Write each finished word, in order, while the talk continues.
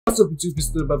What's up, YouTube? It's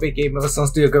still my vacation. My son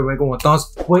still going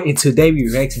thumbs. Well, and today we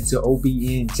reacting to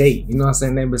OBN Jay. You know what I'm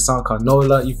saying? Name of the song called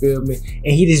NOLA. You feel me?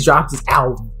 And he just dropped his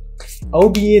album.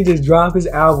 OBN just dropped his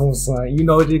album, son. You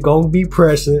know there's gonna be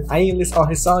pressure. I ain't listened on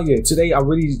his song yet. Today I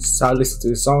really started listening to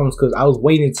his songs because I was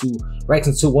waiting to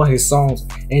react to one of his songs.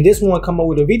 And this one come up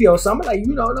with a video, so I'm like,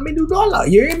 you know, let me do NOLA.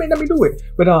 You hear me? Let me do it.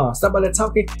 But stop all that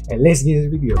talking and let's get in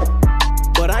the video.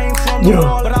 But I ain't from New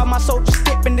Orleans, but all my soldiers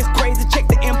stepping this crazy. Check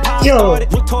the empire started.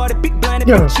 Retarded, big blinded,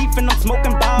 big chief, and I'm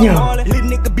smoking Bob Marley. Little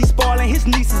nigga be spoiling his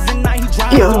nieces, and now he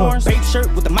driving orange. Babe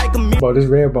shirt with the mic. Bro, this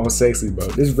red bone sexy, bro.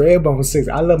 This red bone sexy.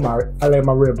 I love my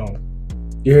red bone.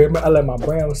 You hear me? I love my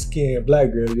brown skin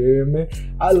black girl. You hear me?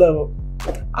 I love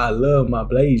my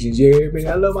Blasians. You hear me?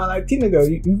 I love my Latina girl.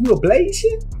 You a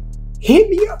Blasian? Hit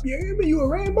me up. You hear me? You a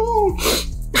red bone?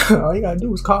 All you gotta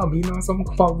do is call me, you know, so I'm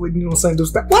gonna come with, you know what I'm saying, do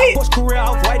stuff. Wait!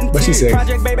 But she said,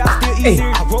 hey,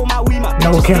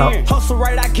 no count.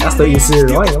 I still eat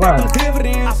cereal, I ain't lying.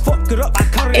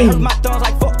 Hey.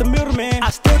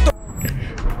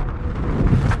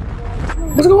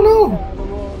 What's going on?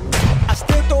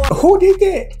 Who did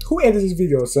that? Who edited this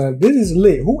video, son? This is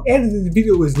lit. Who edited this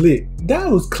video is lit. That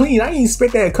was clean. I didn't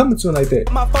expect that coming to him like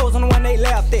that. My foes on the one they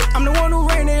laughed at. I'm the one who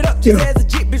ran it up. Just as a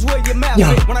jit, bitch, where your mouth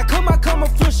at. When I come a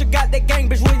flusher, got that gang,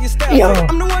 bitch, where you step at.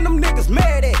 I'm the one them niggas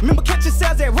mad at. Remember catching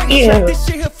sounds at rain. This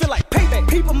shit here feel like payback.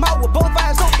 People mouth with both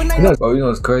eyes open. Bro, you know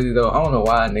what's crazy though? I don't know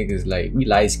why niggas like, we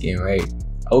light skin, right?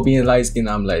 OBN light skin,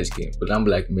 I'm light skin, but I'm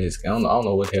black Mexican. I don't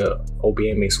know what the hell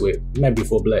OBN mixed with. It might be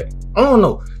for black. I don't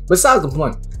know. Besides the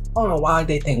point, I don't know why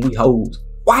they think we hoes.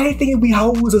 Why they think we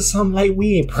hoes or something, like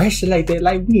we in pressure like that,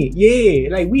 like we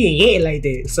ain't like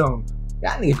that. So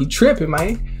y'all niggas be tripping,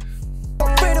 man.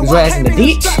 His ass in the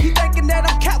ditch.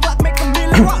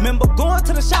 Remember going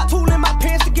to the shop, tooling my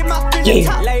pants to get my fish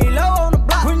lay low on the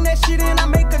block, bring that shit in, I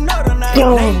make another night.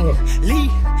 Lee,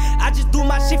 I just do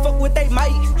my shit, fuck what they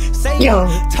might say.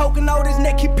 Token on this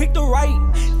neck, he picked the right.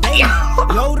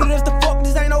 Loaded as the fuck,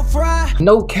 this ain't no fry.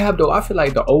 No cap though, I feel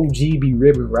like the OG be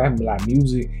rapping like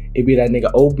music. It be that nigga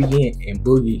OBN and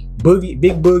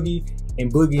Big Boogie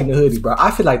and Boogie in the Hoodie, bro.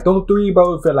 I feel like those three,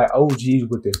 bro, feel like OGs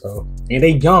with this, bro. And they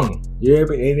young. Yeah,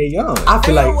 but they young. I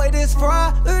feel like this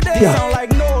fry, they sound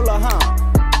like NOLA, huh?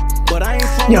 But I ain't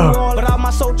from New Orleans, but all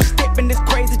my soldiers stepping this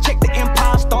crazy. Check the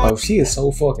empire started. Oh, she is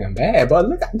so fucking bad, but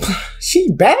look at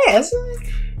she bad, son.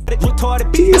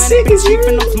 Retarded, she is sick as you.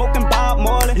 I'm smoking Bob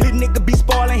Marley. Little nigga be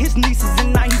spoiling his nieces,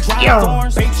 and now he driving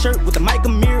orange. Babe shirt with the mic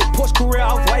mirror, Porsche career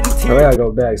off white and tear. I gotta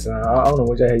go back, son. I don't know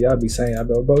what y'all be saying.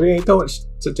 Bro, they ain't throwing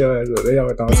shit your ass up. They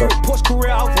always throwing something. Porsche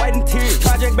career off white and tear.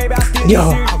 Project baby, I still get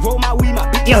serious. I roll my weed, my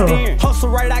bitch steering. Hustle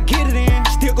right, I get it in.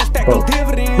 Still go stack on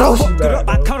dividends. Fucked it up,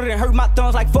 I counted and hurt my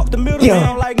thumbs like fuck the middle.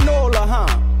 I'm like NOLA, huh?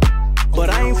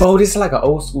 But I ain't. Bro, this is like an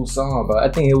old school song, bro. I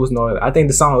think it was NOLA. I think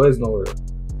the song is NOLA.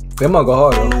 They might go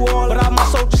hard though.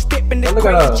 Look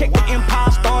at her. Check the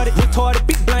empire started. Retarded,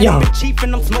 big blinded, big chief,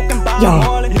 and I'm smoking Bob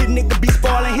Marley. Little nigga be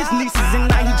spoiling his nieces, and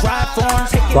now he drive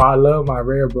foreign. Bro, I love my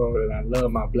red bone and I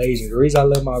love my Blasians. The reason I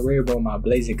love my red bone, my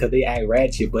Blasian, because they act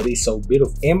ratchet, but they so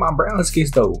beautiful. And my brown skins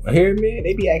though. Hear me?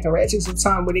 They be acting ratchet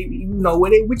sometimes, but they be, you know,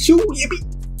 when they with you, you be.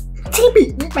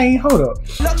 Man, hold up.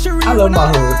 I love my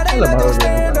hood. I love my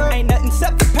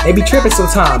hood. They be tripping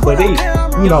sometimes, but they,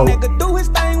 you know,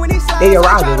 they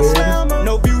arrive at it.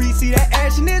 No view, he see that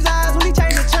ash in his eyes when he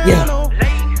change the channel.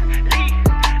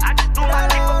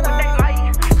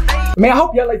 Man, I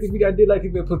hope y'all like this video. I did like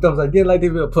this video, put thumbs up. I did like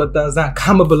this video, put thumbs down.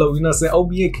 Comment below, you know what I'm saying?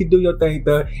 OBN, keep doing your thing,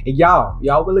 though. And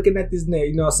y'all were looking at this net,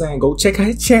 you know what I'm saying? Go check out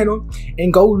his channel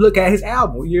and go look at his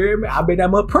album. You hear me? I bet that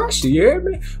much pressure. You hear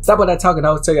me? Stop all that talking.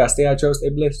 I will tell y'all, stay out, stay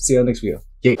blessed. See you on the next video.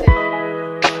 Yeah.